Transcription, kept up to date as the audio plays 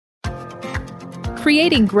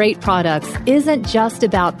Creating great products isn't just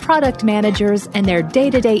about product managers and their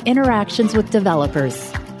day-to-day interactions with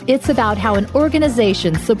developers. It's about how an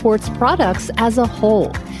organization supports products as a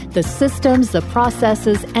whole, the systems, the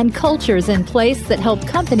processes, and cultures in place that help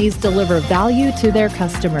companies deliver value to their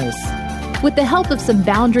customers. With the help of some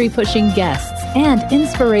boundary-pushing guests and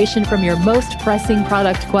inspiration from your most pressing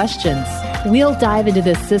product questions, we'll dive into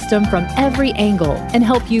this system from every angle and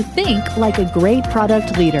help you think like a great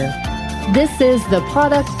product leader. This is the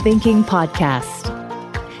Product Thinking Podcast.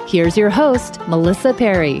 Here's your host, Melissa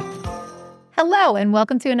Perry. Hello, and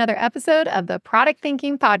welcome to another episode of the Product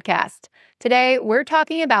Thinking Podcast. Today, we're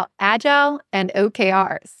talking about Agile and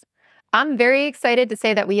OKRs. I'm very excited to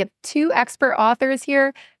say that we have two expert authors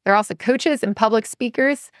here. They're also coaches and public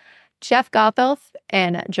speakers, Jeff Gothelf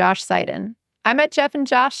and Josh Seiden. I met Jeff and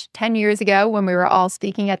Josh 10 years ago when we were all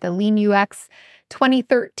speaking at the Lean UX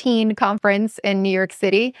 2013 conference in New York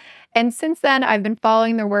City. And since then, I've been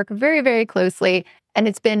following their work very, very closely, and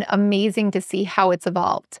it's been amazing to see how it's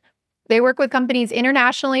evolved. They work with companies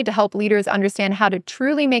internationally to help leaders understand how to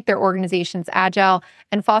truly make their organizations agile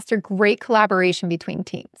and foster great collaboration between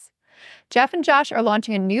teams. Jeff and Josh are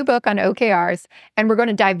launching a new book on OKRs, and we're going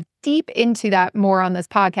to dive deep into that more on this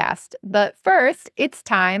podcast. But first, it's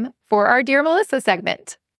time for our Dear Melissa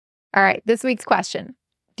segment. All right, this week's question.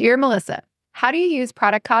 Dear Melissa, how do you use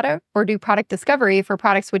product kata or do product discovery for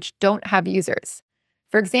products which don't have users?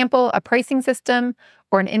 For example, a pricing system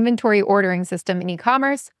or an inventory ordering system in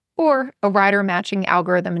e-commerce or a rider matching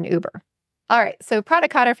algorithm in Uber. All right, so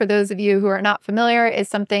product kata, for those of you who are not familiar, is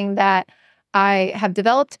something that I have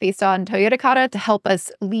developed based on Toyota Kata to help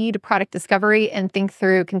us lead product discovery and think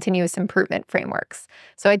through continuous improvement frameworks.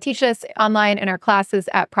 So I teach this online in our classes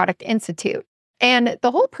at Product Institute. And the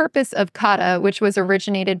whole purpose of Kata, which was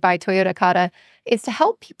originated by Toyota Kata, is to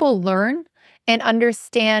help people learn and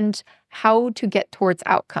understand how to get towards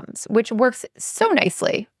outcomes, which works so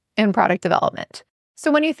nicely in product development.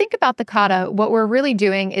 So when you think about the Kata, what we're really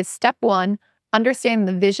doing is step one, understand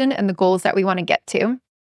the vision and the goals that we want to get to.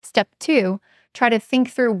 Step two, try to think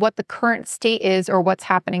through what the current state is or what's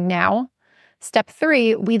happening now. Step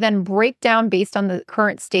three, we then break down based on the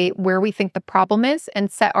current state where we think the problem is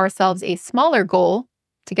and set ourselves a smaller goal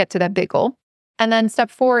to get to that big goal. And then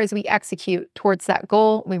step four is we execute towards that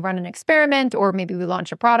goal. We run an experiment or maybe we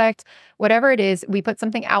launch a product. Whatever it is, we put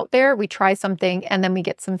something out there, we try something, and then we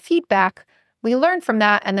get some feedback. We learn from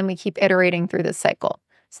that, and then we keep iterating through this cycle.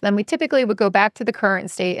 So then we typically would go back to the current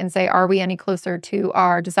state and say, are we any closer to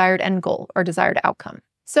our desired end goal or desired outcome?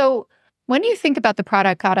 So when you think about the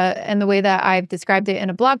product kata, and the way that I've described it in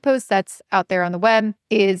a blog post that's out there on the web,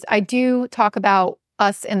 is I do talk about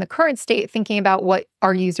us in the current state thinking about what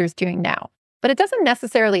our users doing now. But it doesn't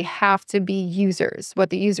necessarily have to be users,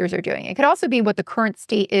 what the users are doing. It could also be what the current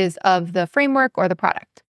state is of the framework or the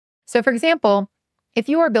product. So for example, if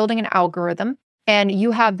you are building an algorithm and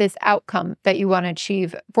you have this outcome that you want to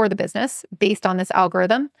achieve for the business based on this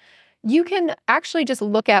algorithm, you can actually just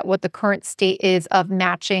look at what the current state is of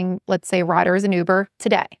matching, let's say, riders in Uber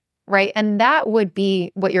today, right? And that would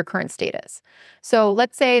be what your current state is. So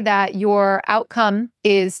let's say that your outcome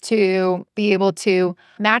is to be able to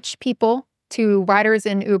match people to riders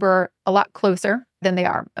in Uber a lot closer than they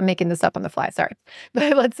are. I'm making this up on the fly, sorry.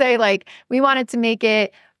 But let's say we wanted to make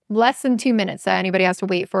it less than 2 minutes that anybody has to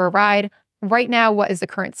wait for a ride. Right now, what is the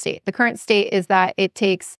current state? The current state is that it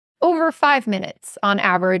takes over 5 minutes on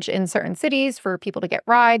average in certain cities for people to get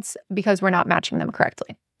rides because we're not matching them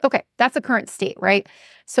correctly. Okay, that's the current state, right?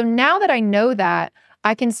 So now that I know that,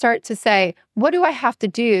 I can start to say, what do I have to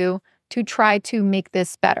do to try to make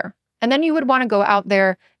this better? And then you would want to go out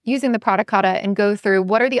there using the product kata and go through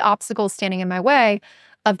what are the obstacles standing in my way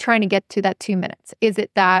of trying to get to that 2 minutes? Is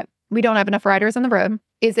it that we don't have enough riders on the road?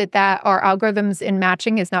 Is it that our algorithms in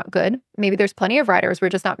matching is not good? Maybe there's plenty of riders, we're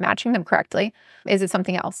just not matching them correctly. Is it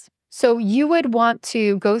something else? So you would want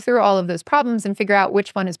to go through all of those problems and figure out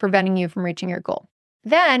which one is preventing you from reaching your goal.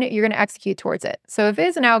 Then you're going to execute towards it. So if it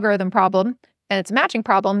is an algorithm problem and it's a matching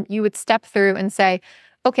problem, you would step through and say,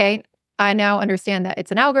 okay, I now understand that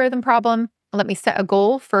it's an algorithm problem. Let me set a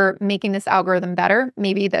goal for making this algorithm better.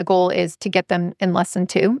 Maybe the goal is to get them in less than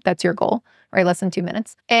 2. That's your goal, right? Less than 2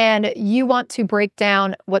 minutes. And you want to break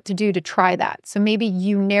down what to do to try that. So maybe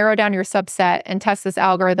you narrow down your subset and test this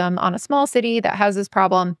algorithm on a small city that has this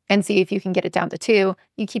problem and see if you can get it down to 2.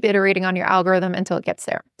 You keep iterating on your algorithm until it gets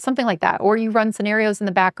there. Something like that. Or you run scenarios in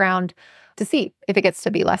the background to see if it gets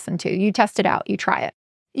to be less than 2. You test it out. You try it.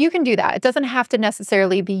 You can do that. It doesn't have to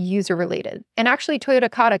necessarily be user related. And actually, Toyota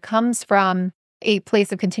Kata comes from a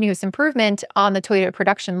place of continuous improvement on the Toyota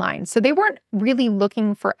production line. So they weren't really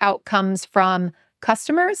looking for outcomes from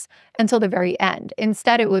customers until the very end.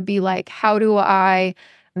 Instead, it would be like, how do I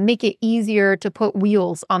make it easier to put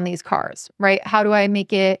wheels on these cars, right? How do I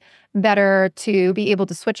make it better to be able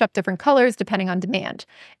to switch up different colors depending on demand?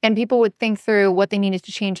 And people would think through what they needed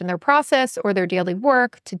to change in their process or their daily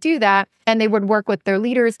work to do that. And they would work with their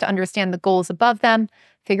leaders to understand the goals above them,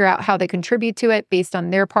 figure out how they contribute to it based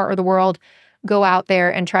on their part of the world, go out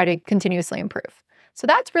there and try to continuously improve. So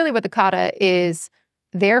that's really what the kata is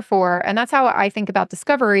there for. And that's how I think about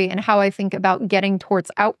discovery and how I think about getting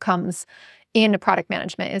towards outcomes in product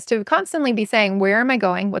management, is to constantly be saying, where am I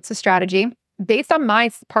going? What's the strategy? Based on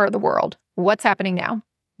my part of the world, what's happening now?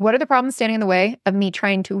 What are the problems standing in the way of me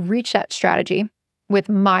trying to reach that strategy with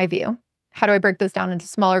my view? How do I break those down into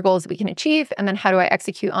smaller goals that we can achieve? And then how do I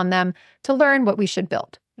execute on them to learn what we should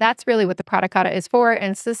build? That's really what the product kata is for,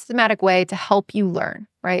 and a systematic way to help you learn,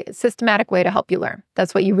 right? A systematic way to help you learn.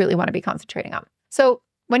 That's what you really want to be concentrating on. So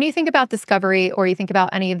when you think about discovery, or you think about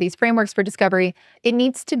any of these frameworks for discovery, it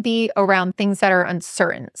needs to be around things that are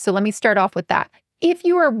uncertain. So let me start off with that. If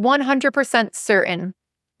you are 100% certain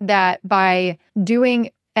that by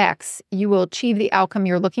doing X, you will achieve the outcome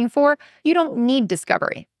you're looking for, you don't need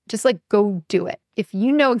discovery. Just like go do it. If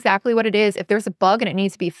you know exactly what it is, if there's a bug and it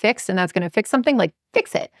needs to be fixed and that's going to fix something, like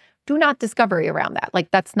fix it. Do not discovery around that.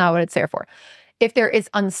 Like that's not what it's there for. If there is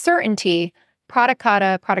uncertainty, product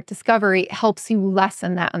kata, product discovery helps you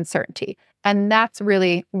lessen that uncertainty. And that's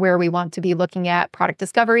really where we want to be looking at product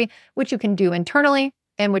discovery, which you can do internally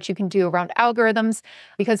and which you can do around algorithms,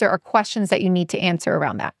 because there are questions that you need to answer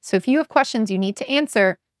around that. So if you have questions you need to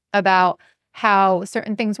answer about how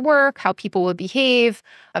certain things work, how people will behave,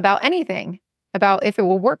 about anything, about if it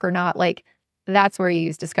will work or not, like that's where you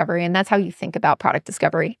use discovery. And that's how you think about product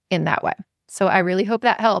discovery in that way. So I really hope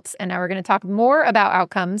that helps. And now we're going to talk more about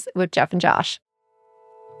outcomes with Jeff and Josh.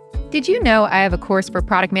 Did you know I have a course for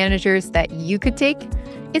product managers that you could take?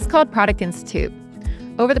 It's called Product Institute.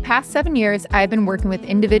 Over the past 7 years, I've been working with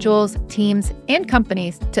individuals, teams, and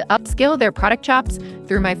companies to upskill their product chops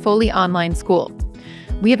through my fully online school.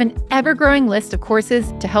 We have an ever-growing list of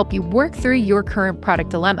courses to help you work through your current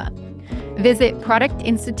product dilemma. Visit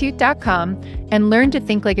productinstitute.com and learn to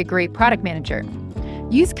think like a great product manager.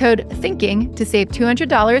 Use code THINKING to save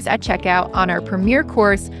 $200 at checkout on our premier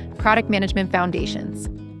course, Product Management Foundations.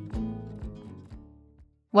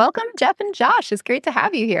 Welcome, Jeff and Josh. It's great to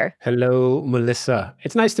have you here. Hello, Melissa.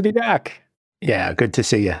 It's nice to be back. Yeah, good to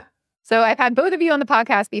see you. So I've had both of you on the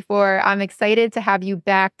podcast before. I'm excited to have you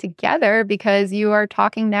back together because you are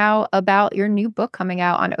talking now about your new book coming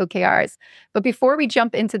out on OKRs. But before we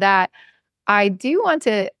jump into that, I do want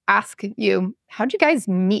to ask you, how'd you guys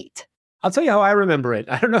meet? I'll tell you how I remember it.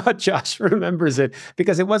 I don't know how Josh remembers it,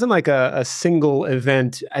 because it wasn't like a single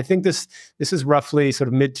event. I think this is roughly sort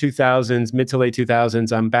of mid to late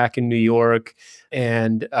 2000s. I'm back in New York,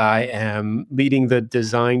 and I am leading the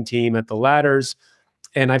design team at the Ladders.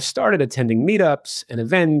 And I've started attending meetups and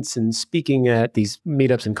events and speaking at these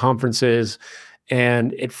meetups and conferences.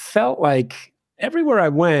 And it felt like everywhere I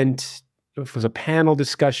went, if it was a panel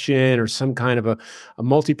discussion or some kind of a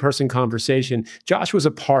multi-person conversation, Josh was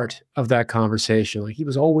a part of that conversation. Like he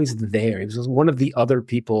was always there. He was one of the other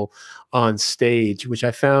people on stage, which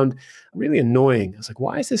I found really annoying. I was like,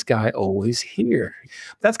 why is this guy always here?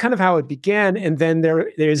 That's kind of how it began. And then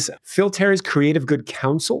there's Phil Terry's Creative Good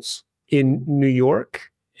Councils in New York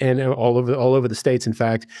and all over the States, in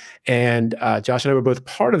fact. And Josh and I were both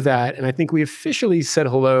part of that. And I think we officially said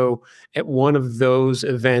hello at one of those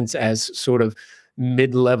events as sort of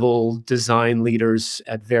mid-level design leaders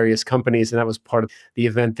at various companies. And that was part of the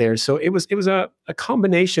event there. So it was a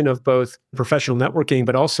combination of both professional networking,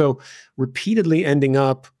 but also repeatedly ending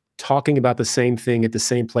up talking about the same thing at the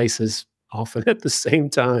same places, often at the same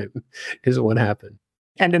time, is what happened.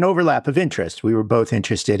 And an overlap of interest. We were both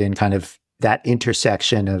interested in kind of that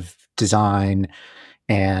intersection of design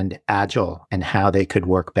and agile and how they could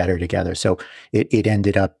work better together. So it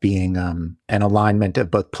ended up being an alignment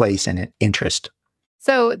of both place and interest.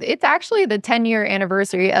 So it's actually the 10-year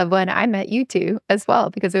anniversary of when I met you two as well,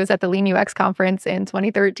 because it was at the Lean UX conference in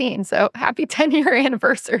 2013. So happy 10-year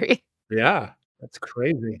anniversary. Yeah, that's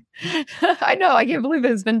crazy. I know. I can't believe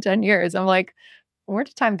it's been 10 years. I'm like, where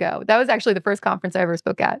did time go? That was actually the first conference I ever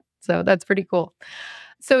spoke at. So that's pretty cool.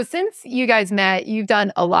 So since you guys met, you've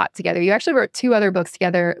done a lot together. You actually wrote 2 other books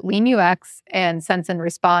together, Lean UX and Sense and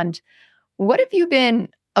Respond. What have you been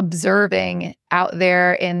observing out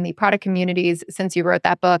there in the product communities since you wrote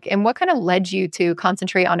that book? And what kind of led you to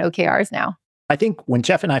concentrate on OKRs now? I think when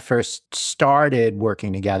Jeff and I first started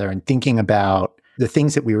working together and thinking about the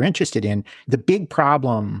things that we were interested in, the big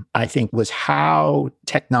problem, I think, was how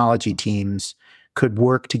technology teams could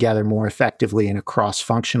work together more effectively in a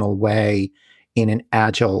cross-functional way in an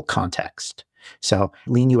agile context. So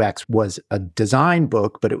Lean UX was a design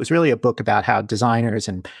book, but it was really a book about how designers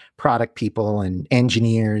and product people and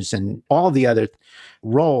engineers and all the other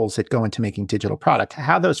roles that go into making digital product,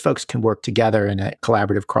 how those folks can work together in a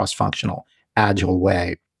collaborative, cross-functional, agile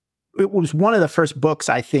way. It was one of the first books,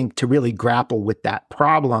 I think, to really grapple with that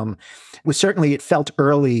problem. It felt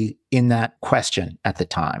early in that question at the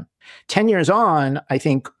time. 10 years on, I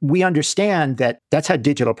think we understand that that's how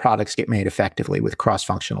digital products get made effectively with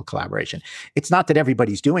cross-functional collaboration. It's not that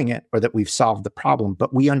everybody's doing it or that we've solved the problem,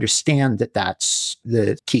 but we understand that that's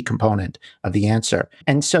the key component of the answer.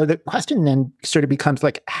 And so the question then sort of becomes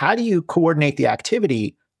like, how do you coordinate the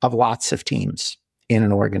activity of lots of teams in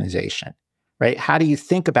an organization? Right? How do you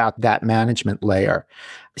think about that management layer?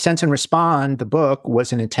 Sense and Respond, the book,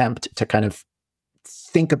 was an attempt to kind of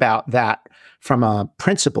think about that from a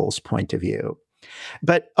principles point of view.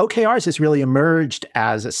 But OKRs has really emerged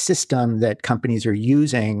as a system that companies are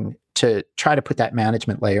using to try to put that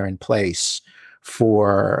management layer in place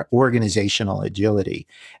for organizational agility.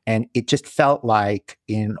 And it just felt like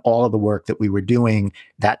in all of the work that we were doing,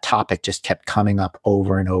 that topic just kept coming up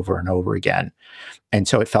over and over and over again. And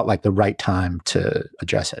so it felt like the right time to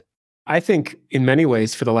address it. I think in many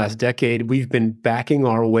ways for the last decade, we've been backing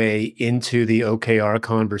our way into the OKR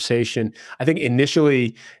conversation. I think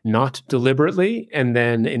initially not deliberately, and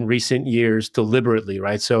then in recent years deliberately,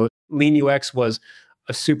 right? So Lean UX was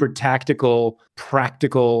a super tactical,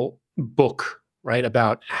 practical book, right,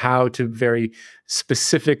 about how to very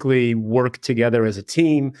specifically work together as a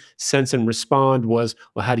team. Sense and Respond was,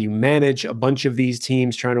 well, how do you manage a bunch of these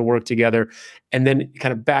teams trying to work together? And then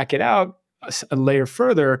kind of back it out a layer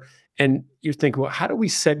further. And you're thinking, well, how do we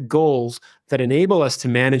set goals that enable us to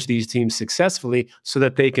manage these teams successfully so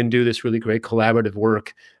that they can do this really great collaborative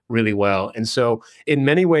work really well? And so in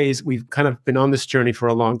many ways, we've kind of been on this journey for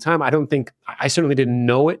a long time. I certainly didn't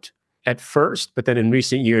know it at first, but then in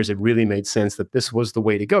recent years, it really made sense that this was the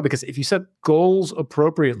way to go. Because if you set goals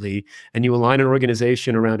appropriately and you align an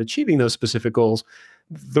organization around achieving those specific goals,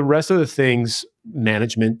 the rest of the things,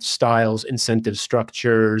 management styles, incentive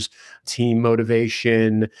structures, team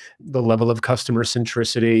motivation, the level of customer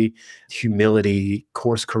centricity, humility,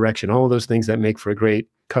 course correction, all of those things that make for a great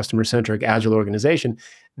customer-centric, agile organization,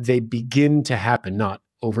 they begin to happen, not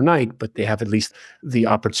overnight, but they have at least the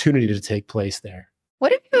opportunity to take place there.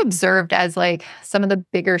 What have you observed as like some of the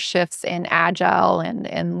bigger shifts in Agile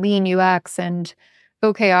and Lean UX and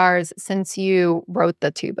OKRs since you wrote the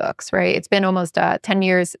two books, right? It's been almost 10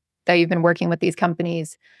 years that you've been working with these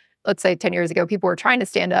companies. Let's say 10 years ago, people were trying to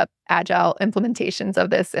stand up Agile implementations of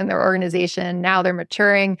this in their organization. Now they're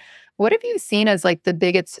maturing. What have you seen as like the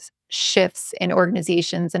biggest shifts in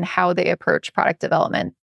organizations and how they approach product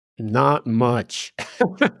development? Not much.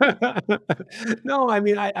 No, I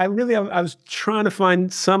mean, I was trying to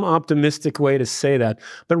find some optimistic way to say that.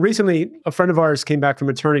 But recently, a friend of ours came back from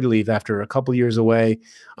maternity leave after a couple years away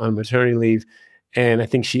on maternity leave. And I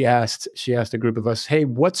think she asked a group of us, hey,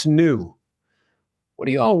 what's new? What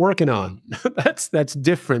are you all working on? That's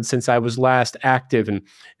different since I was last active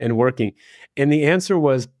and working. And the answer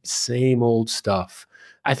was same old stuff.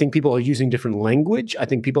 I think people are using different language. I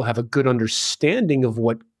think people have a good understanding of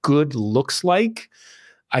what good looks like.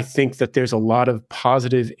 I think that there's a lot of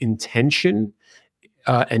positive intention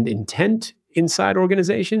and intent inside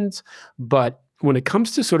organizations. But when it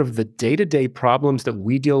comes to sort of the day-to-day problems that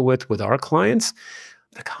we deal with our clients,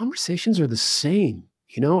 the conversations are the same.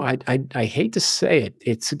 You know, I hate to say it.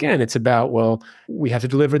 It's about, well, we have to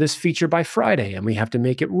deliver this feature by Friday and we have to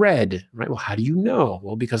make it red, right? Well, how do you know?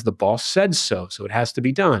 Well, because the boss said so it has to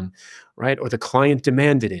be done, right? Or the client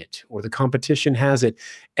demanded it, or the competition has it.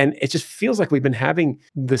 And it just feels like we've been having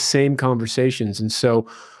the same conversations. And so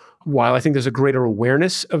while I think there's a greater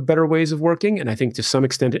awareness of better ways of working, and I think to some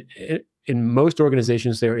extent in most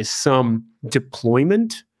organizations there is some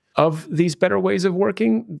deployment of these better ways of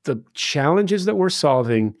working, the challenges that we're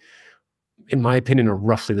solving, in my opinion, are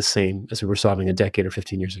roughly the same as we were solving a decade or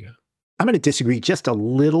 15 years ago. I'm going to disagree just a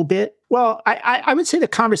little bit. Well, I would say the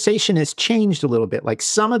conversation has changed a little bit. Like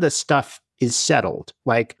some of the stuff is settled.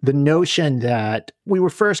 Like the notion that we were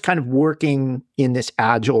first kind of working in this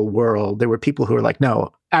agile world, there were people who were like,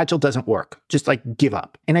 no, agile doesn't work. Just like give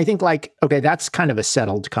up. And I think like, okay, that's kind of a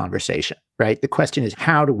settled conversation, right? The question is,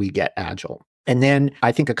 how do we get agile? And then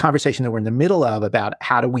I think a conversation that we're in the middle of about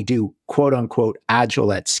how do we do quote unquote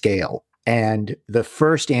agile at scale. And the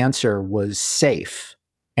first answer was safe.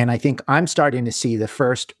 And I think I'm starting to see the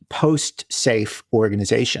first post-safe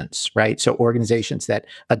organizations, right? So organizations that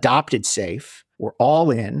adopted safe, were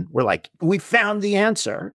all in, were like, we found the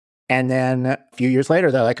answer. And then a few years later,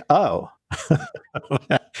 they're like, oh,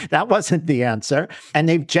 that wasn't the answer. And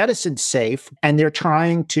they've jettisoned SAFe, and they're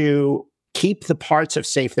trying to keep the parts of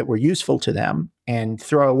SAFe that were useful to them and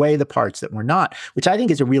throw away the parts that were not, which I think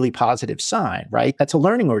is a really positive sign, right? That's a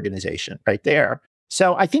learning organization right there.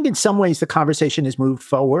 So I think in some ways the conversation has moved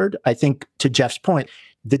forward. I think, to Jeff's point,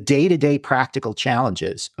 the day-to-day practical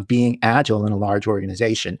challenges of being agile in a large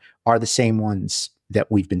organization are the same ones that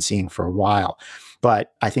we've been seeing for a while.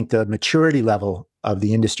 But I think the maturity level of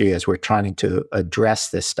the industry as we're trying to address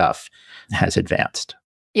this stuff has advanced.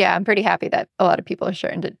 Yeah, I'm pretty happy that a lot of people are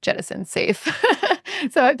starting to jettison SAFe.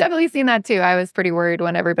 So I've definitely seen that too. I was pretty worried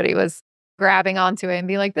when everybody was grabbing onto it and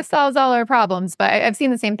being like, this solves all our problems. But I've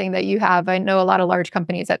seen the same thing that you have. I know a lot of large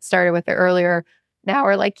companies that started with it earlier now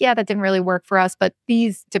are like, yeah, that didn't really work for us, but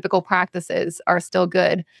these typical practices are still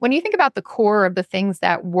good. When you think about the core of the things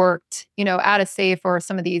that worked, out of SAFe or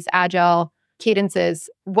some of these agile cadences,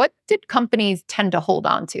 what did companies tend to hold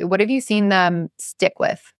on to? What have you seen them stick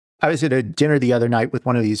with? I was at a dinner the other night with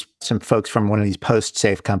some folks from one of these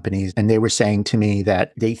post-SAFe companies, and they were saying to me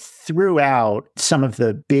that they threw out some of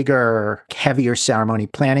the bigger, heavier ceremony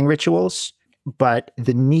planning rituals, but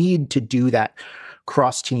the need to do that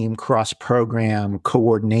cross-team, cross-program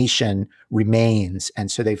coordination remains.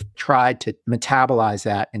 And so they've tried to metabolize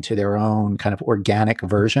that into their own kind of organic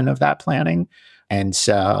version of that planning. And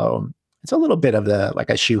so it's a little bit of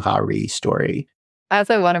like a Shuhari story. I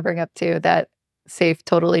also want to bring up too that SAFe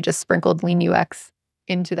totally just sprinkled lean UX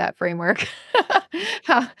into that framework.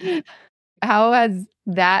 How has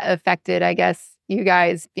that affected, I guess, you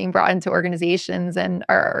guys being brought into organizations, and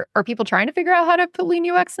are people trying to figure out how to put lean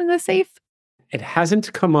UX into SAFe? It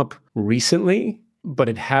hasn't come up recently, but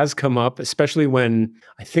it has come up, especially when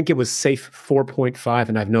I think it was SAFe 4.5,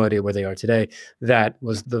 and I have no idea where they are today. That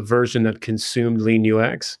was the version that consumed lean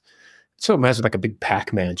UX. So it has like a big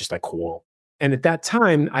Pac-Man, just like whoa. And at that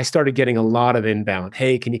time, I started getting a lot of inbound.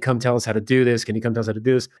 Hey, can you come tell us how to do this? Can you come tell us how to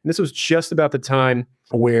do this? And this was just about the time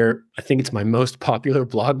where I think it's my most popular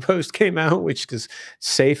blog post came out, which is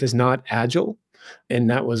SAFe is not agile. And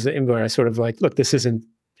that was where I sort of like, look, this isn't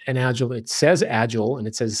an agile. It says agile and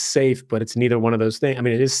it says SAFe, but it's neither one of those things. I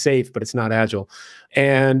mean, it is SAFe, but it's not agile.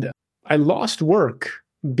 And I lost work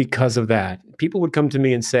because of that. People would come to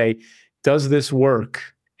me and say, does this work?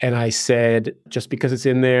 And I said, just because it's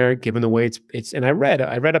in there, given the way it's, and I read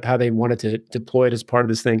up how they wanted to deploy it as part of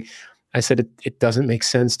this thing. I said, it doesn't make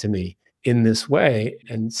sense to me in this way.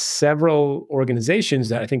 And several organizations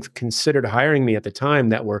that I think considered hiring me at the time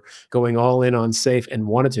that were going all in on SAFe and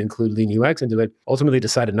wanted to include lean UX into it, ultimately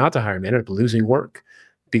decided not to hire me. I ended up losing work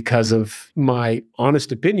because of my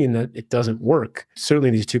honest opinion that it doesn't work. Certainly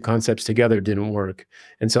these two concepts together didn't work.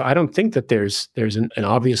 And so I don't think that there's an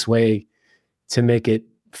obvious way to make it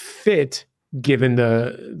fit, given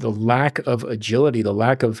the lack of agility, the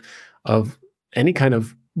lack of any kind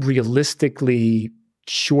of realistically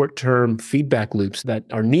short-term feedback loops that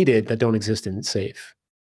are needed that don't exist in SAFe.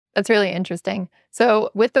 That's really interesting. So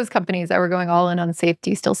with those companies that were going all in on SAFe, do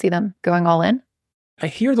you still see them going all in? I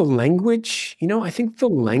hear the language, I think the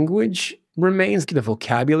language remains, the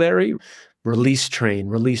vocabulary, release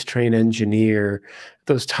train engineer,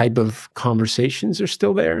 those type of conversations are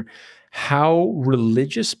still there. How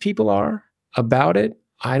religious people are about it,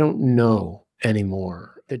 I don't know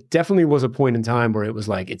anymore. There definitely was a point in time where it was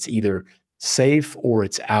like, it's either SAFe or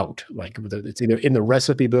it's out. Like it's either in the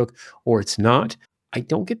recipe book or it's not. I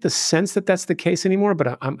don't get the sense that that's the case anymore,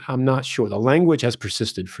 but I'm not sure. The language has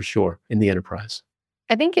persisted for sure in the enterprise.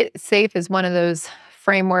 I think SAFe is one of those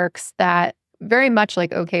frameworks that very much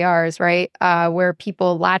like OKRs, right? Where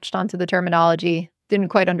people latched onto the terminology, didn't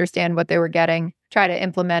quite understand what they were getting, try to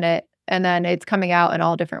implement it, and then it's coming out in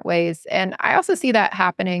all different ways. And I also see that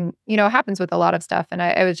happening, it happens with a lot of stuff. And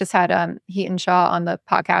I was just had Heaton Shaw on the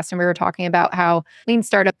podcast, and we were talking about how lean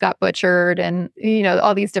startup got butchered and,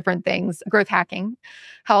 all these different things, growth hacking,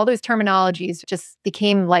 how all those terminologies just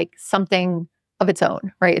became like something of its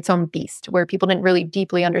own, right? Its own beast, where people didn't really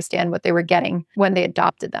deeply understand what they were getting when they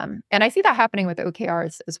adopted them. And I see that happening with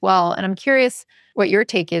OKRs as well. And I'm curious what your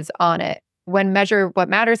take is on it. When Measure What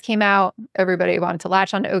Matters came out, everybody wanted to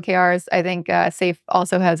latch onto OKRs. I think SAFe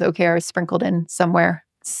also has OKRs sprinkled in somewhere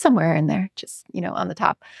in there, just, on the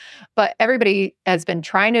top. But everybody has been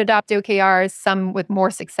trying to adopt OKRs, some with more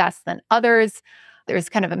success than others. There's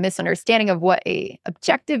kind of a misunderstanding of what a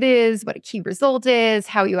objective is, what a key result is,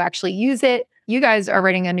 how you actually use it. You guys are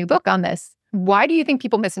writing a new book on this. Why do you think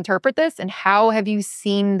people misinterpret this? And how have you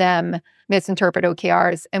seen them misinterpret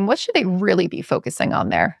OKRs? And what should they really be focusing on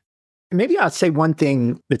there? Maybe I'll say one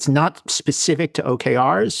thing that's not specific to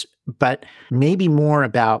OKRs, but maybe more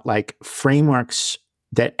about like frameworks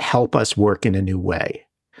that help us work in a new way,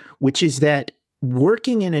 which is that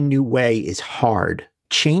working in a new way is hard.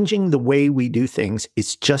 Changing the way we do things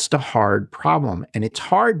is just a hard problem. And it's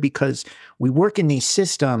hard because we work in these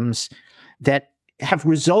systems that have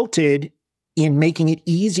resulted in making it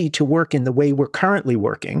easy to work in the way we're currently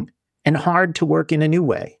working and hard to work in a new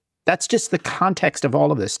way. That's just the context of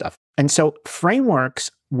all of this stuff. And so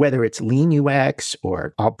frameworks, whether it's Lean UX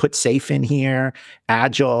or I'll put SAFe in here,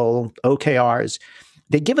 Agile, OKRs,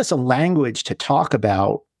 they give us a language to talk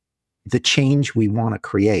about the change we want to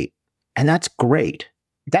create. And that's great.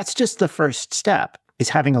 That's just the first step, is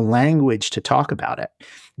having a language to talk about it.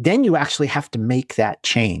 Then you actually have to make that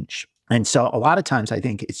change. And so a lot of times I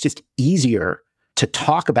think it's just easier to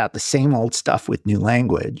talk about the same old stuff with new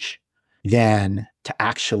language than to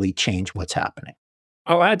actually change what's happening.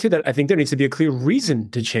 I'll add to that. I think there needs to be a clear reason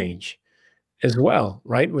to change as well,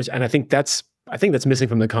 right? And I think that's missing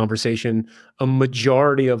from the conversation a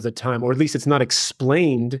majority of the time, or at least it's not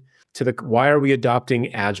explained to why are we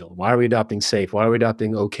adopting Agile? Why are we adopting SAFe? Why are we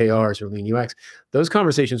adopting OKRs or Lean UX? Those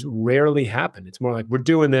conversations rarely happen. It's more like, we're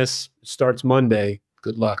doing this, it starts Monday,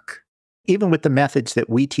 good luck. Even with the methods that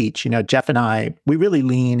we teach, Jeff and I, we really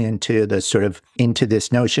lean into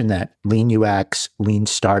this notion that Lean UX, Lean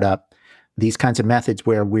Startup, these kinds of methods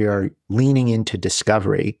where we're leaning into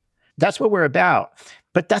discovery. That's what we're about.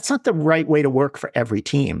 But that's not the right way to work for every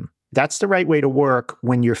team. That's the right way to work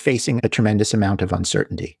when you're facing a tremendous amount of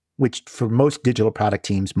uncertainty, which for most digital product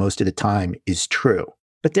teams, most of the time is true.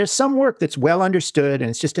 But there's some work that's well understood, and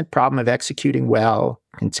it's just a problem of executing well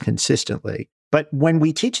and consistently. But when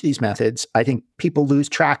we teach these methods, I think people lose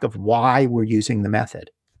track of why we're using the method.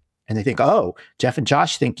 And they think, oh, Jeff and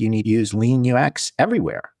Josh think you need to use Lean UX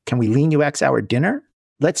everywhere. Can we Lean UX our dinner?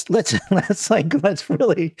 Let's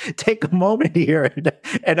really take a moment here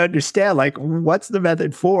and understand, what's the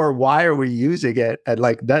method for? Why are we using it? And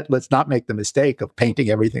let's not make the mistake of painting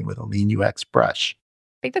everything with a Lean UX brush.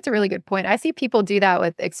 I think that's a really good point. I see people do that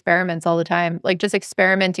with experiments all the time, just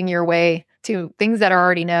experimenting your way to things that are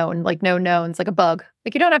already known, known knowns, like a bug.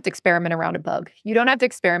 You don't have to experiment around a bug. You don't have to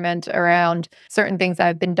experiment around certain things that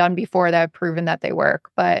have been done before that have proven that they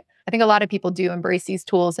work. But I think a lot of people do embrace these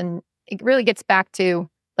tools, and it really gets back to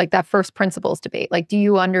that first principles debate. Do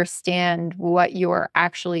you understand what you're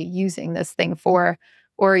actually using this thing for?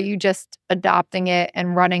 Or are you just adopting it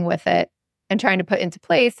and running with it and trying to put into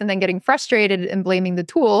place and then getting frustrated and blaming the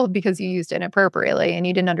tool because you used it inappropriately and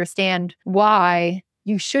you didn't understand why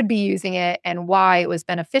you should be using it and why it was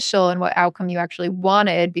beneficial and what outcome you actually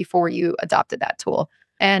wanted before you adopted that tool?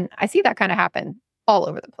 And I see that kind of happen all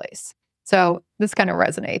over the place. So this kind of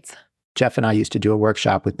resonates. Jeff and I used to do a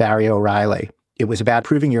workshop with Barry O'Reilly. It was about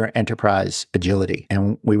proving your enterprise agility.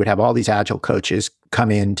 And we would have all these Agile coaches come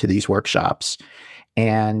into these workshops.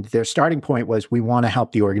 And their starting point was, we want to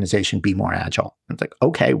help the organization be more agile. And it's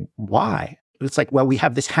okay, why? It's well, we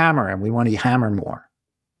have this hammer and we want to hammer more,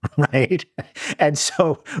 right? And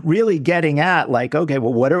so really getting at okay,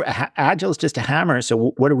 well, Agile is just a hammer.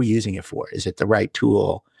 So what are we using it for? Is it the right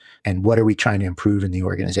tool? And what are we trying to improve in the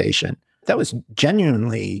organization? That was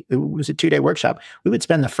genuinely, it was a 2-day workshop. We would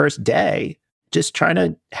spend the first day just trying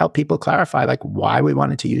to help people clarify why we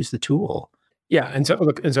wanted to use the tool. Yeah, and so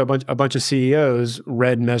a bunch of CEOs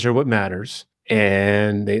read Measure What Matters,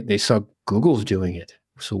 and they saw Google's doing it,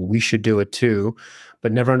 so we should do it too,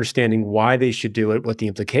 but never understanding why they should do it, what the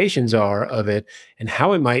implications are of it, and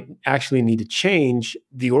how it might actually need to change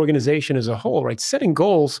the organization as a whole, right? Setting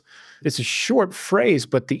goals, it's a short phrase,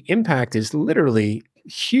 but the impact is literally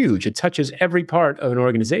huge. It touches every part of an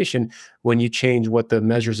organization when you change what the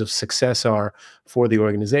measures of success are for the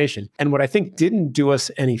organization. And what I think didn't do us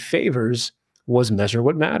any favors was Measure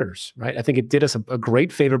What Matters, right? I think it did us a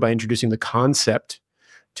great favor by introducing the concept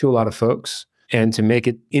to a lot of folks and to make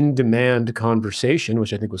it in-demand conversation,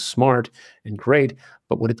 which I think was smart and great.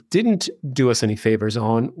 But what it didn't do us any favors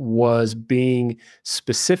on was being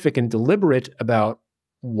specific and deliberate about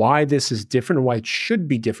why this is different or why it should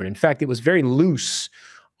be different. In fact, it was very loose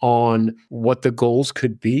on what the goals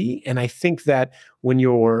could be. And I think that when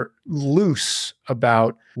you're loose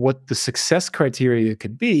about what the success criteria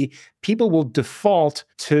could be, people will default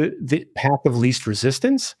to the path of least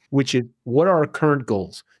resistance, which is, what are our current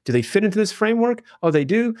goals? Do they fit into this framework? Oh, they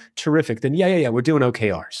do? Terrific. Then yeah, we're doing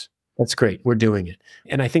OKRs. That's great. We're doing it.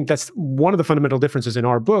 And I think that's one of the fundamental differences in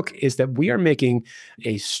our book, is that we are making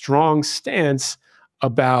a strong stance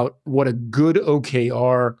about what a good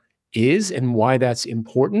OKR is and why that's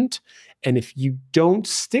important. And if you don't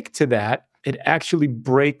stick to that, it actually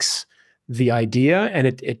breaks the idea and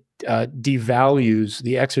it devalues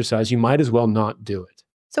the exercise. You might as well not do it.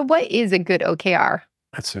 So what is a good OKR?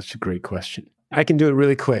 That's such a great question. I can do it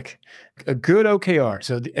really quick. A good OKR.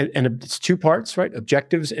 And it's two parts, right?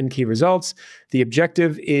 Objectives and key results. The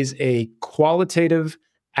objective is a qualitative,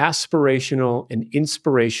 aspirational, and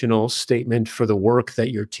inspirational statement for the work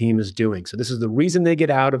that your team is doing. So this is the reason they get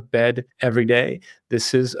out of bed every day.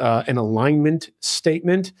 This is an alignment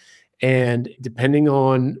statement. And depending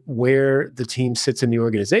on where the team sits in the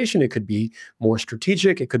organization, it could be more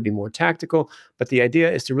strategic, it could be more tactical. But the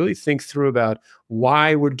idea is to really think through about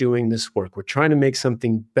why we're doing this work. We're trying to make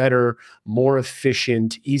something better, more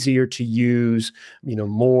efficient, easier to use,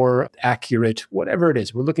 more accurate, whatever it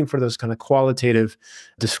is. We're looking for those kind of qualitative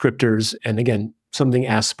descriptors. And again, something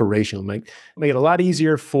aspirational. Make it a lot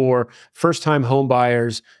easier for first-time home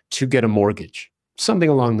buyers to get a mortgage. Something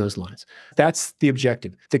along those lines. That's the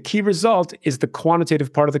objective. The key result is the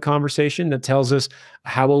quantitative part of the conversation that tells us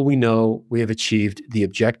how will we know we have achieved the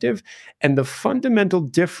objective. And the fundamental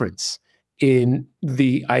difference in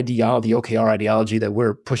the ideology, the OKR ideology that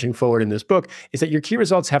we're pushing forward in this book, is that your key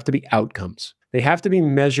results have to be outcomes. They have to be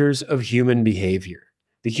measures of human behavior,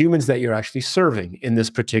 the humans that you're actually serving in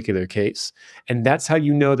this particular case. And that's how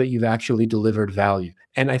you know that you've actually delivered value.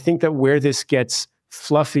 And I think that where this gets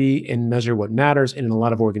fluffy and measure what matters in a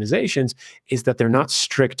lot of organizations is that they're not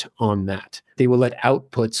strict on that. They will let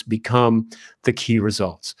outputs become the key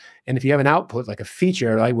results. And if you have an output like a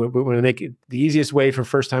feature, we want to make it the easiest way for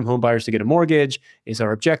first-time home buyers to get a mortgage is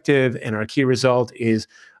our objective, and our key result is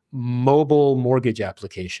mobile mortgage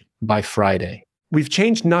application by Friday. We've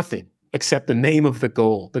changed nothing except the name of the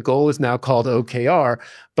goal. The goal is now called OKR,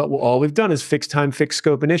 but all we've done is fixed time, fixed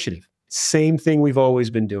scope initiative. Same thing we've always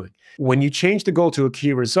been doing. When you change the goal to a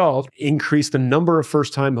key result, increase the number of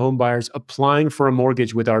first-time home buyers applying for a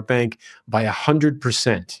mortgage with our bank by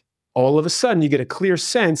 100%. All of a sudden, you get a clear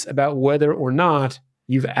sense about whether or not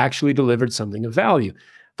you've actually delivered something of value.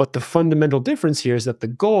 But the fundamental difference here is that the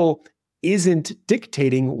goal isn't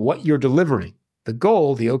dictating what you're delivering. The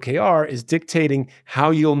goal, the OKR, is dictating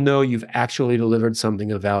how you'll know you've actually delivered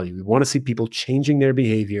something of value. We want to see people changing their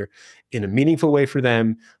behavior in a meaningful way for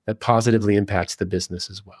them that positively impacts the business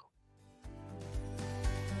as well.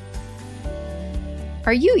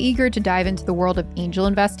 Are you eager to dive into the world of angel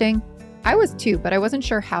investing? I was too, but I wasn't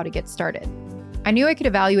sure how to get started. I knew I could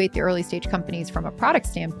evaluate the early stage companies from a product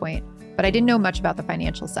standpoint, but I didn't know much about the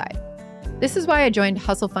financial side. This is why I joined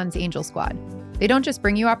Hustle Fund's Angel Squad. They don't just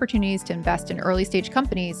bring you opportunities to invest in early stage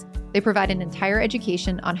companies, they provide an entire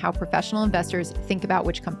education on how professional investors think about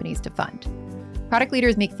which companies to fund. Product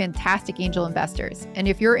leaders make fantastic angel investors, and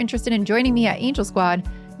if you're interested in joining me at Angel Squad,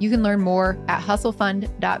 you can learn more at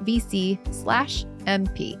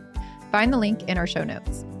hustlefund.vc/MP. Find the link in our show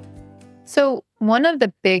notes. So one of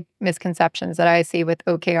the big misconceptions that I see with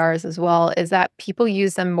OKRs as well is that people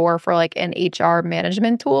use them more for like an HR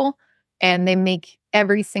management tool, and they make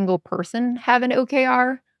every single person have an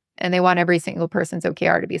OKR, and they want every single person's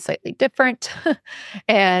OKR to be slightly different.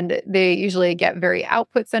 And they usually get very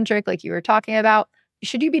output centric, like you were talking about.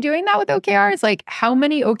 Should you be doing that with OKRs? Like, how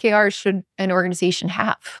many OKRs should an organization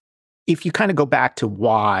have? If you kind of go back to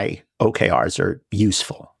why OKRs are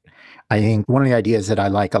useful, I think one of the ideas that I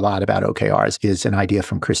like a lot about OKRs is an idea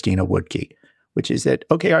from Christina Woodkey, which is that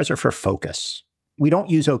OKRs are for focus. We don't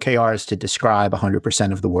use OKRs to describe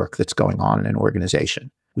 100% of the work that's going on in an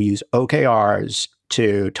organization. We use OKRs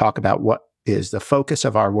to talk about what is the focus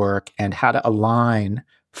of our work and how to align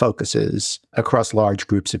focuses across large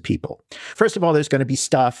groups of people. First of all, there's going to be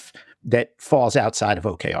stuff that falls outside of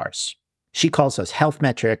OKRs. She calls those health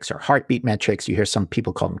metrics or heartbeat metrics. You hear some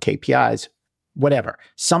people call them KPIs, whatever.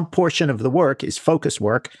 Some portion of the work is focus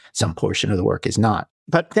work. Some portion of the work is not.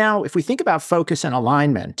 But now, if we think about focus and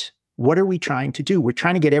alignment, what are we trying to do? We're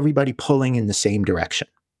trying to get everybody pulling in the same direction.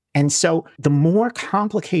 And so the more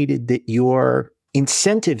complicated that your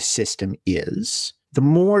incentive system is, the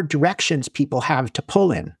more directions people have to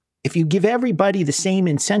pull in. If you give everybody the same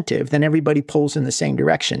incentive, then everybody pulls in the same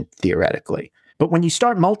direction, theoretically. But when you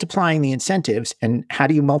start multiplying the incentives, and how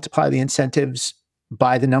do you multiply the incentives?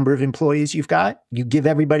 By the number of employees you've got, you give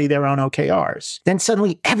everybody their own OKRs. Then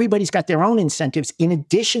suddenly everybody's got their own incentives in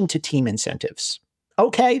addition to team incentives.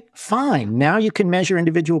 Okay, fine. Now you can measure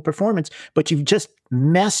individual performance, but you've just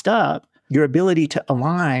messed up your ability to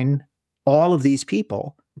align all of these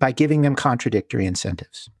people by giving them contradictory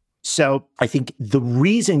incentives. So I think the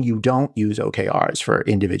reason you don't use OKRs for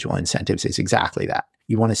individual incentives is exactly that.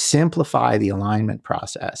 You want to simplify the alignment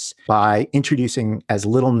process by introducing as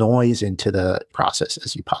little noise into the process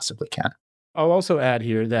as you possibly can. I'll also add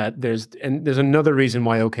here that there's another reason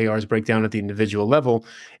why OKRs break down at the individual level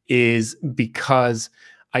is because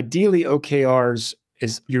ideally OKRs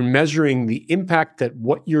is you're measuring the impact that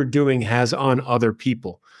what you're doing has on other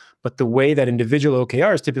people. But the way that individual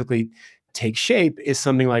OKRs typically take shape is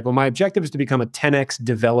something like, well, my objective is to become a 10x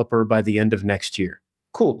developer by the end of next year.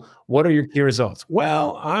 Cool. What are your key results?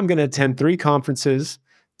 Well, I'm going to attend 3 conferences,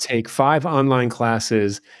 take 5 online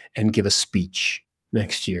classes, and give a speech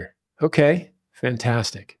next year. Okay,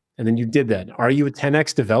 fantastic. And then you did that. Are you a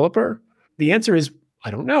 10x developer? The answer is, I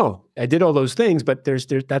don't know. I did all those things, but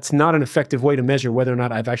that's not an effective way to measure whether or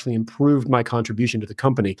not I've actually improved my contribution to the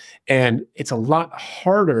company. And it's a lot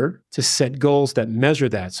harder to set goals that measure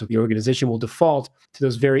that. So the organization will default to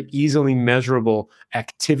those very easily measurable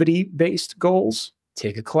activity-based goals.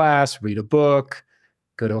 Take a class, read a book,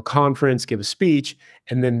 go to a conference, give a speech,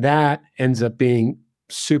 and then that ends up being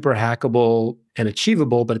super hackable and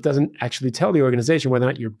achievable, but it doesn't actually tell the organization whether or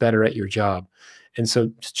not you're better at your job. And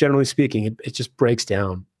so just generally speaking, it just breaks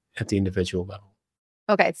down at the individual level.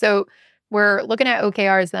 Okay, so we're looking at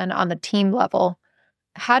OKRs then on the team level.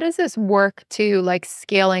 How does this work to like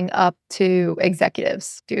scaling up to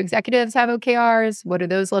executives? Do executives have OKRs? What do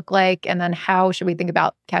those look like? And then how should we think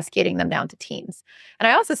about cascading them down to teams? And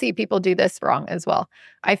I also see people do this wrong as well.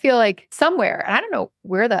 I feel like somewhere, and I don't know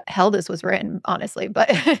where the hell this was written, honestly,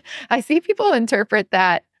 but I see people interpret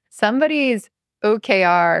that somebody's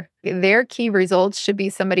OKR, their key results should be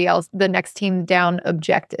somebody else, the next team down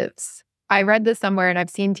objectives. I read this somewhere and I've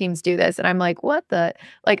seen teams do this and I'm like, what the,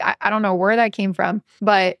 like, I don't know where that came from,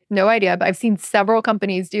 but no idea. But I've seen several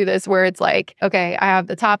companies do this where it's like, okay, I have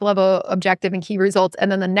the top level objective and key results.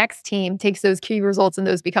 And then the next team takes those key results and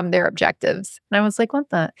those become their objectives. And I was like, what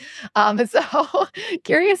the? So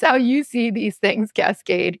curious how you see these things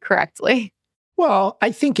cascade correctly. Well,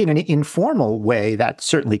 I think in an informal way, that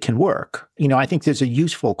certainly can work. I think there's a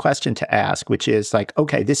useful question to ask, which is like,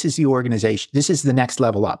 okay, this is the organization. This is the next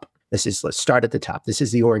level up. Let's start at the top. This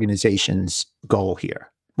is the organization's goal here.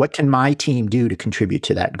 What can my team do to contribute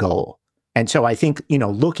to that goal? And so I think,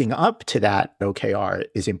 looking up to that OKR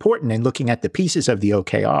is important and looking at the pieces of the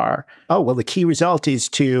OKR. Oh, well, the key result is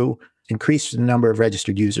to increase the number of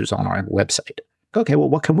registered users on our website. Okay, well,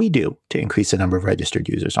 what can we do to increase the number of registered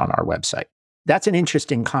users on our website? That's an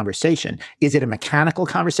interesting conversation. Is it a mechanical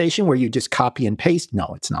conversation where you just copy and paste?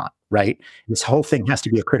 No, it's not, right? This whole thing has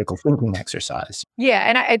to be a critical thinking exercise. Yeah,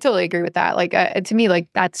 and I totally agree with that. Like, to me, like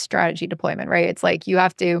that's strategy deployment, right? It's like you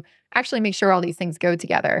have to actually make sure all these things go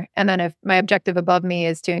together. And then if my objective above me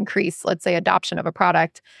is to increase, let's say, adoption of a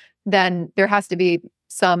product, then there has to be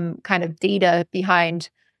some kind of data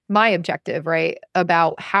behind my objective, right,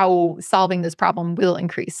 about how solving this problem will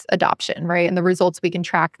increase adoption, right? And the results we can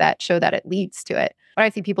track that show that it leads to it. What I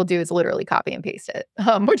see people do is literally copy and paste it,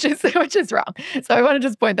 which is wrong. So I want to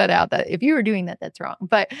just point that out, that if you were doing that, that's wrong.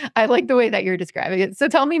 But I like the way that you're describing it. So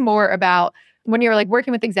tell me more about when you're like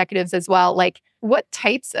working with executives as well, like what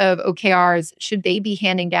types of OKRs should they be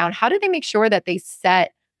handing down? How do they make sure that they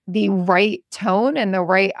set the right tone and the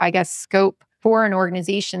right, I guess, scope for an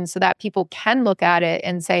organization so that people can look at it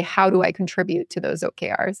and say, how do I contribute to those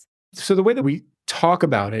OKRs? So the way that we talk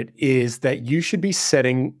about it is that you should be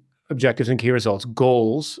setting objectives and key results,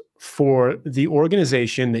 goals for the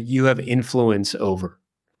organization that you have influence over,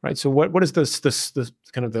 right? So what is this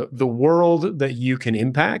kind of the world that you can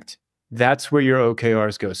impact? That's where your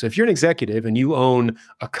OKRs go. So if you're an executive and you own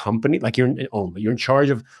a company, like you're in charge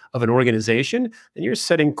of an organization, then you're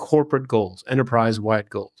setting corporate goals, enterprise-wide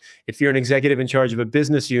goals. If you're an executive in charge of a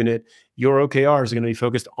business unit, your OKRs are going to be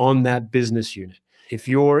focused on that business unit. If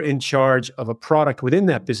you're in charge of a product within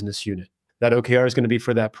that business unit, that OKR is going to be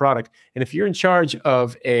for that product. And if you're in charge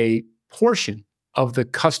of a portion of the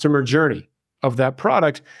customer journey of that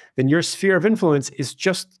product, then your sphere of influence is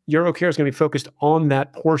just, your OKR is going to be focused on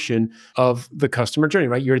that portion of the customer journey,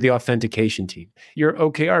 right? You're the authentication team. Your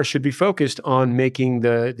OKR should be focused on making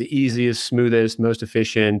the easiest, smoothest, most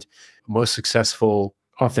efficient, most successful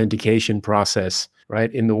authentication process,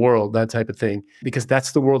 right, in the world, that type of thing, because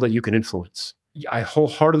that's the world that you can influence. I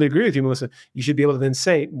wholeheartedly agree with you, Melissa. You should be able to then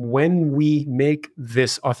say, when we make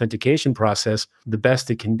this authentication process the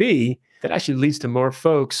best it can be, that actually leads to more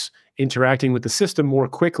folks interacting with the system more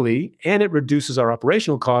quickly, and it reduces our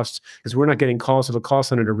operational costs because we're not getting calls to the call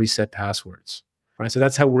center to reset passwords, right? So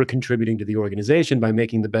that's how we're contributing to the organization, by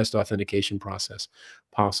making the best authentication process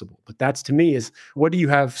possible. But that's, to me, is what do you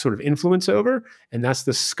have sort of influence over? And that's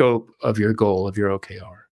the scope of your goal, of your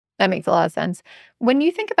OKR. That makes a lot of sense. When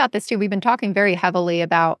you think about this too, we've been talking very heavily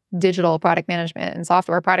about digital product management and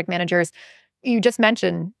software product managers. You just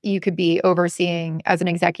mentioned you could be overseeing, as an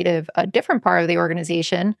executive, a different part of the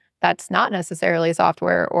organization that's not necessarily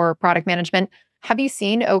software or product management. Have you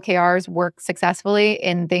seen OKRs work successfully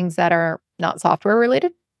in things that are not software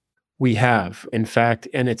related? We have, in fact,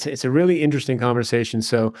 and it's a really interesting conversation.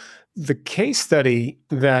 So the case study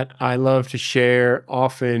that I love to share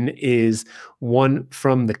often is one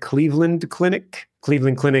from the Cleveland Clinic.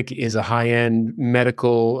 Cleveland Clinic is a high-end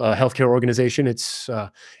medical healthcare organization. It's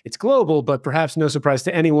global, but perhaps no surprise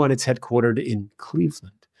to anyone, it's headquartered in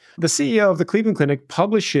Cleveland. The CEO of the Cleveland Clinic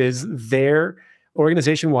publishes their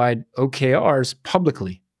organization-wide OKRs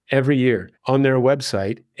publicly every year on their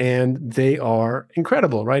website, and they are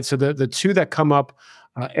incredible, right? So the two that come up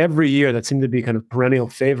every year that seem to be kind of perennial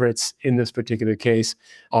favorites in this particular case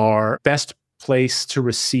are best place to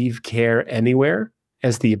receive care anywhere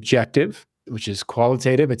as the objective, which is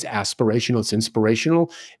qualitative, it's aspirational, it's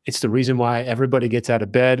inspirational. It's the reason why everybody gets out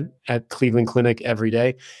of bed at Cleveland Clinic every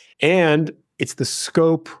day. And it's the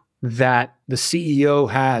scope that the CEO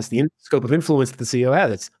has, the scope of influence that the CEO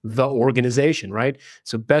has. It's the organization, right?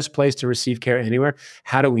 So best place to receive care anywhere.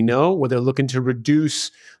 How do we know? Well, they're looking to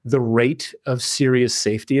reduce the rate of serious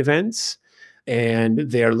safety events. And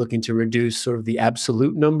they're looking to reduce sort of the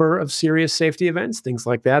absolute number of serious safety events, things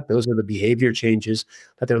like that. Those are the behavior changes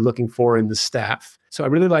that they're looking for in the staff. So I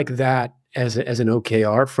really like that as an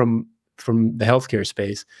OKR from the healthcare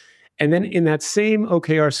space. And then in that same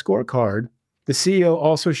OKR scorecard, the CEO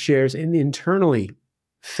also shares an internally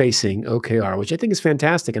facing OKR, which I think is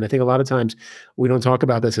fantastic. And I think a lot of times we don't talk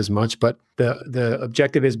about this as much, but the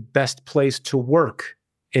objective is best place to work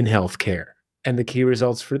in healthcare. And the key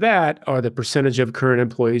results for that are the percentage of current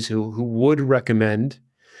employees who would recommend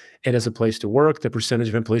it as a place to work, the percentage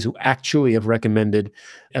of employees who actually have recommended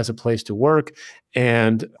as a place to work.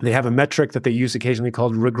 And they have a metric that they use occasionally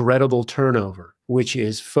called regrettable turnover, which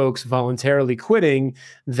is folks voluntarily quitting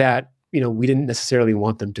that we didn't necessarily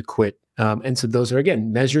want them to quit. And so those are,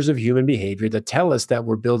 again, measures of human behavior that tell us that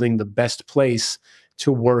we're building the best place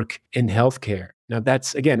to work in healthcare. Now,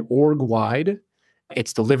 that's, again, org-wide.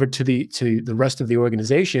 It's delivered to the rest of the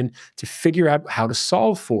organization to figure out how to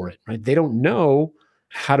solve for it, right? They don't know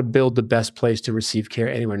how to build the best place to receive care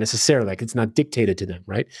anywhere necessarily. Like, it's not dictated to them,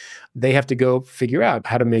 right? They have to go figure out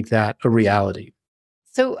how to make that a reality.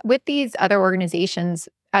 So with these other organizations,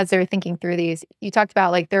 as they're thinking through these, you talked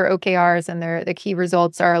about like their OKRs and the key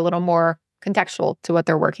results are a little more contextual to what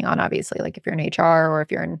they're working on, obviously, like if you're in HR or if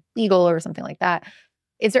you're in legal or something like that.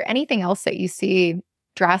 Is there anything else that you see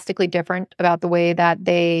drastically different about the way that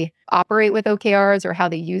they operate with OKRs or how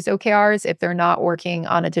they use OKRs if they're not working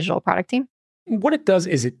on a digital product team? What it does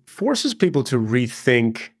is it forces people to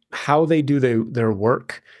rethink how they do their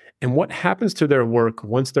work and what happens to their work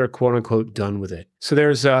once they're quote unquote done with it. So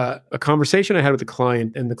there's a conversation I had with a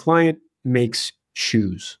client, and the client makes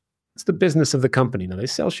shoes. It's the business of the company. Now, they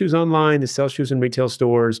sell shoes online, they sell shoes in retail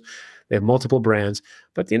stores, they have multiple brands,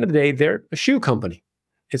 but at the end of the day, they're a shoe company.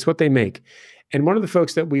 It's what they make. And one of the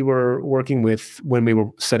folks that we were working with when we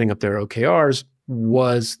were setting up their OKRs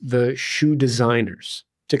was the shoe designers.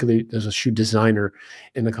 Particularly, there's a shoe designer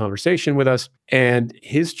in the conversation with us. And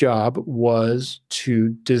his job was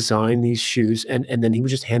to design these shoes. And then he would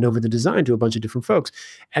just hand over the design to a bunch of different folks.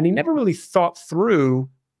 And he never really thought through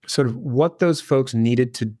sort of what those folks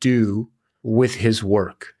needed to do with his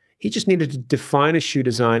work. He just needed to define a shoe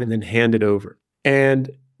design and then hand it over.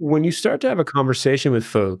 And when you start to have a conversation with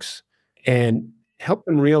folks and help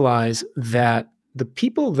them realize that the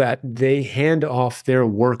people that they hand off their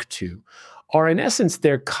work to are in essence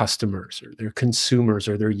their customers or their consumers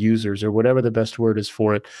or their users or whatever the best word is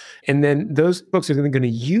for it. And then those folks are going to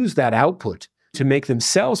use that output to make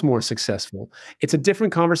themselves more successful. It's a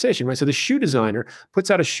different conversation, right? So the shoe designer puts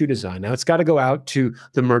out a shoe design. Now it's got to go out to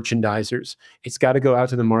the merchandisers. It's got to go out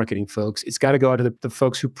to the marketing folks. It's got to go out to the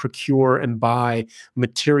folks who procure and buy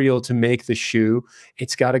material to make the shoe.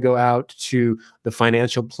 It's got to go out to the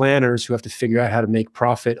financial planners who have to figure out how to make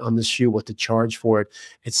profit on the shoe, what to charge for it,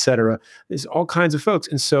 et cetera. There's all kinds of folks.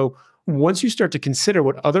 And so once you start to consider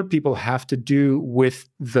what other people have to do with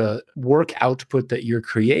the work output that you're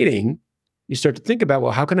creating, you start to think about,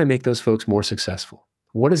 well, how can I make those folks more successful?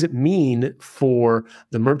 What does it mean for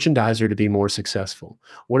the merchandiser to be more successful?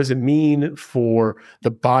 What does it mean for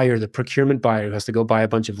the buyer, the procurement buyer who has to go buy a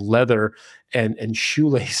bunch of leather and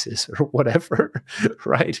shoelaces or whatever,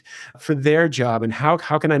 right, for their job? And how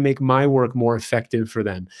can I make my work more effective for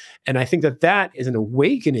them? And I think that is an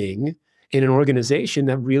awakening in an organization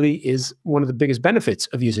that really is one of the biggest benefits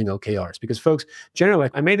of using OKRs, because folks generally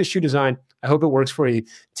like, I made the shoe design, I hope it works for you,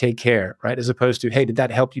 take care, right? As opposed to, hey, did that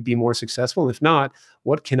help you be more successful? And if not,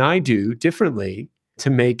 what can I do differently to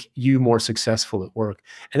make you more successful at work?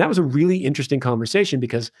 And that was a really interesting conversation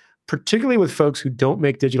because particularly with folks who don't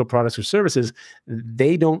make digital products or services,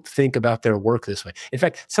 they don't think about their work this way. In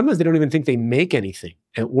fact, sometimes they don't even think they make anything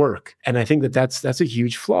at work. And I think that that's a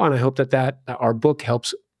huge flaw. And I hope that our book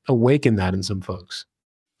helps awaken that in some folks.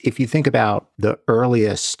 If you think about the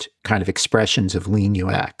earliest kind of expressions of lean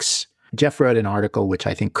UX, Jeff wrote an article which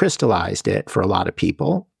I think crystallized it for a lot of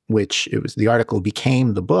people, which the article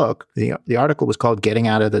became the book. The article was called Getting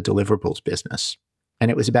Out of the Deliverables Business. And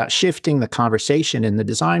it was about shifting the conversation in the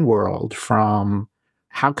design world from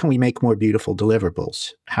how can we make more beautiful deliverables?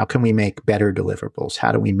 How can we make better deliverables?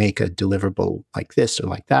 How do we make a deliverable like this or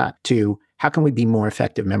like that? To how can we be more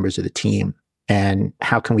effective members of the team? And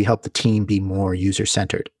how can we help the team be more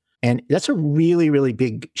user-centered? And that's a really, really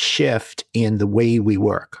big shift in the way we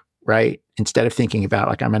work, right? Instead of thinking about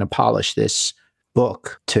like, I'm going to polish this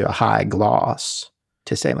book to a high gloss,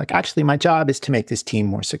 to say like, actually, my job is to make this team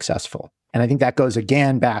more successful. And I think that goes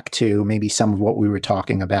again back to maybe some of what we were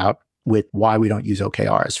talking about with why we don't use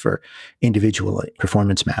OKRs for individual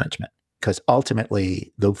performance management. Because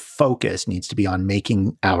ultimately, the focus needs to be on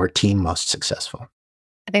making our team most successful.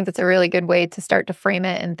 I think that's a really good way to start to frame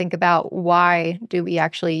it and think about why do we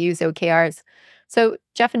actually use OKRs. So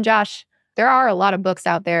Jeff and Josh, there are a lot of books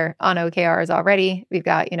out there on OKRs already. We've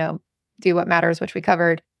got, Do What Matters, which we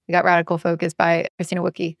covered. We got Radical Focus by Christina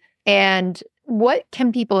Wilkie. And what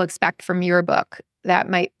can people expect from your book that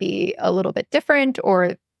might be a little bit different,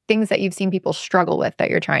 or things that you've seen people struggle with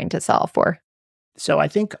that you're trying to solve for? So I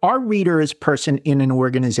think our reader is a person in an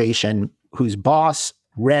organization whose boss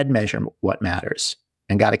read Measure What Matters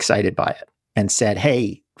and got excited by it and said,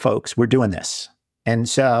 hey, folks, we're doing this. And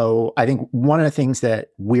so I think one of the things that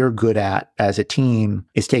we're good at as a team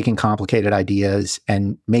is taking complicated ideas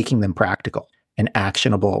and making them practical and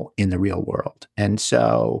actionable in the real world. And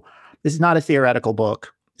so this is not a theoretical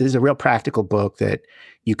book. This is a real practical book that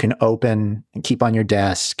you can open and keep on your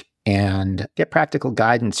desk and get practical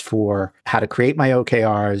guidance for how to create my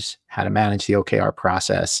OKRs, how to manage the OKR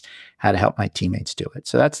process, how to help my teammates do it.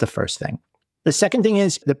 So that's the first thing. The second thing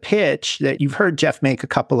is the pitch that you've heard Jeff make a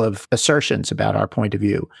couple of assertions about our point of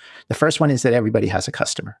view. The first one is that everybody has a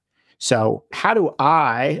customer. So how do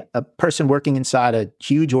I, a person working inside a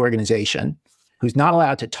huge organization who's not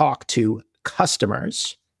allowed to talk to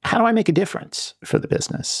customers, how do I make a difference for the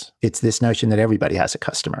business? It's this notion that everybody has a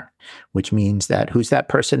customer, which means that who's that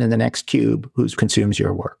person in the next cube who consumes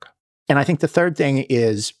your work? And I think the third thing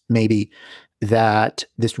is maybe that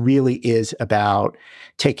this really is about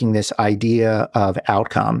taking this idea of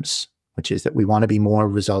outcomes, which is that we want to be more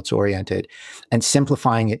results oriented, and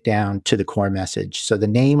simplifying it down to the core message. So the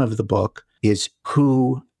name of the book is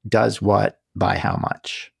Who Does What by How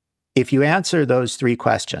Much? If you answer those three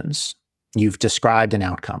questions, you've described an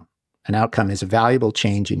outcome. An outcome is a valuable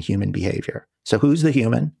change in human behavior. So who's the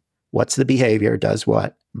human? What's the behavior? Does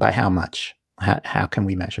what? By how much? How can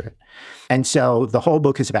we measure it? And so the whole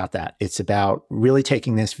book is about that. It's about really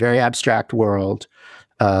taking this very abstract world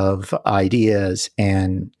of ideas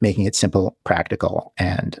and making it simple, practical,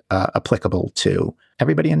 and applicable to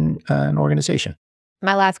everybody in an organization.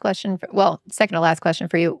 My last question, second to last question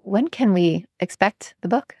for you. When can we expect the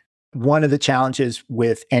book? One of the challenges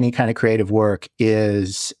with any kind of creative work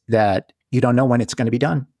is that you don't know when it's going to be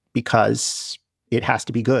done because it has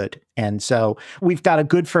to be good. And so we've got a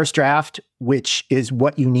good first draft, which is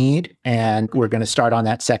what you need. And we're going to start on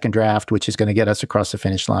that second draft, which is going to get us across the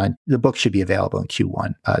finish line. The book should be available in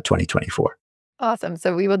Q1 2024. Awesome.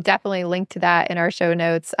 So we will definitely link to that in our show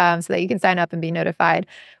notes so that you can sign up and be notified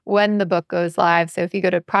when the book goes live. So if you go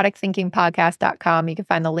to productthinkingpodcast.com, you can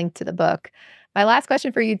find the link to the book. My last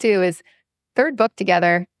question for you too is, third book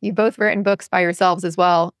together, you've both written books by yourselves as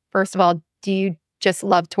well. First of all, do you just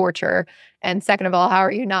love torture? And second of all, how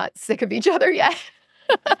are you not sick of each other yet?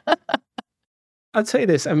 I'll tell you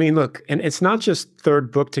this. I mean, look, and it's not just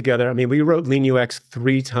third book together. I mean, we wrote Lean UX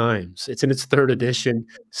 3 times. It's in its third edition.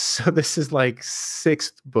 So this is like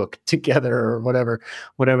sixth book together or whatever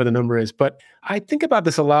the number is. But I think about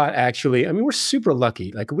this a lot, actually. I mean, we're super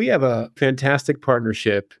lucky. Like, we have a fantastic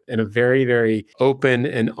partnership and a very, very open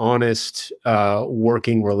and honest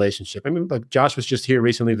working relationship. I mean, like, Josh was just here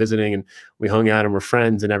recently visiting and we hung out and we're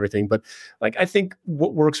friends and everything. But like, I think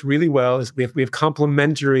what works really well is we have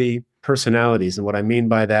complementary personalities. And what I mean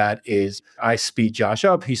by that is I speed Josh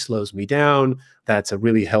up, he slows me down. That's a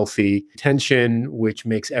really healthy tension, which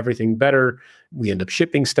makes everything better. We end up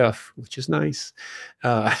shipping stuff, which is nice.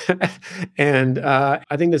 And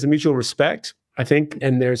I think there's a mutual respect, I think,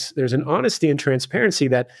 and there's an honesty and transparency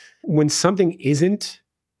that when something isn't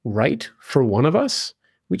right for one of us,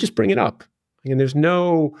 we just bring it up. And there's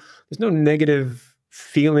no negative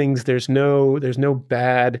feelings. There's no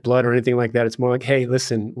bad blood or anything like that. It's more like, hey,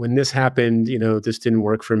 listen, when this happened, this didn't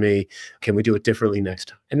work for me. Can we do it differently next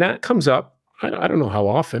time? And that comes up. I don't know how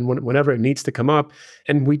often, whenever it needs to come up,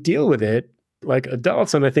 and we deal with it like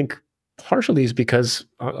adults. And I think partially is because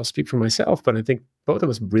I'll speak for myself, but I think both of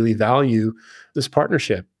us really value this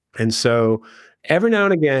partnership. And so every now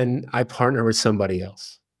and again, I partner with somebody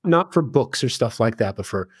else, not for books or stuff like that, but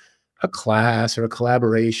for a class or a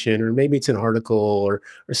collaboration, or maybe it's an article or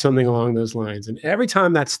something along those lines. And every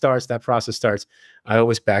time that process starts, I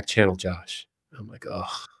always back channel Josh. I'm like,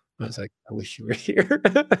 oh, I was like, I wish you were here.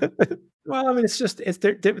 Well, I mean,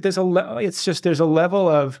 there's a level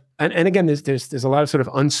of, and again, there's a lot of sort of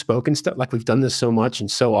unspoken stuff. Like we've done this so much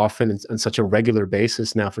and so often and on such a regular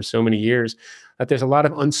basis now for so many years, that there's a lot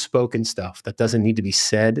of unspoken stuff that doesn't need to be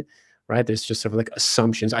said, right? There's just sort of like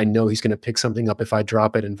assumptions. I know he's going to pick something up if I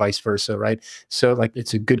drop it and vice versa, right? So like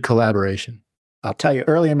it's a good collaboration. I'll tell you,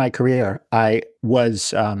 early in my career, I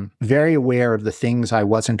was very aware of the things I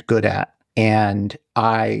wasn't good at. And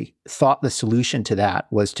I thought the solution to that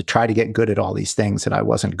was to try to get good at all these things that I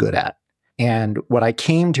wasn't good at. And what I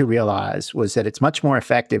came to realize was that it's much more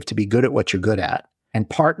effective to be good at what you're good at and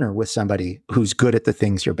partner with somebody who's good at the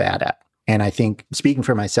things you're bad at. And I think, speaking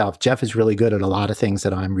for myself, Jeff is really good at a lot of things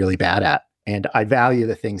that I'm really bad at. And I value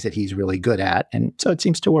the things that he's really good at. And so it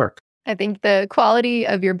seems to work. I think the quality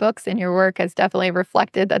of your books and your work has definitely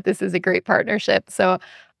reflected that this is a great partnership. So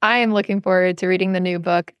I am looking forward to reading the new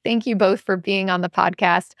book. Thank you both for being on the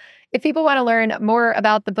podcast. If people want to learn more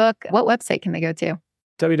about the book, what website can they go to?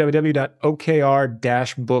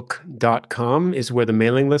 www.okr-book.com is where the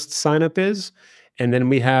mailing list sign up is. And then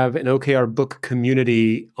we have an OKR book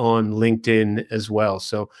community on LinkedIn as well.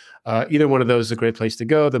 So either one of those is a great place to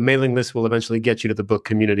go. The mailing list will eventually get you to the book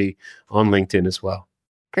community on LinkedIn as well.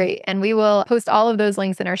 Great. And we will post all of those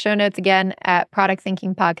links in our show notes again at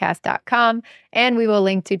productthinkingpodcast.com. And we will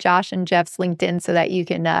link to Josh and Jeff's LinkedIn so that you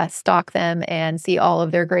can stalk them and see all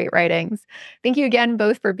of their great writings. Thank you again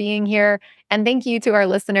both for being here. And thank you to our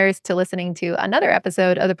listeners to listening to another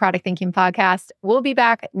episode of the Product Thinking Podcast. We'll be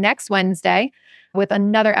back next Wednesday with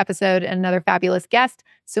another episode and another fabulous guest.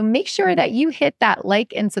 So make sure that you hit that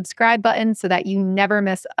like and subscribe button so that you never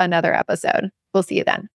miss another episode. We'll see you then.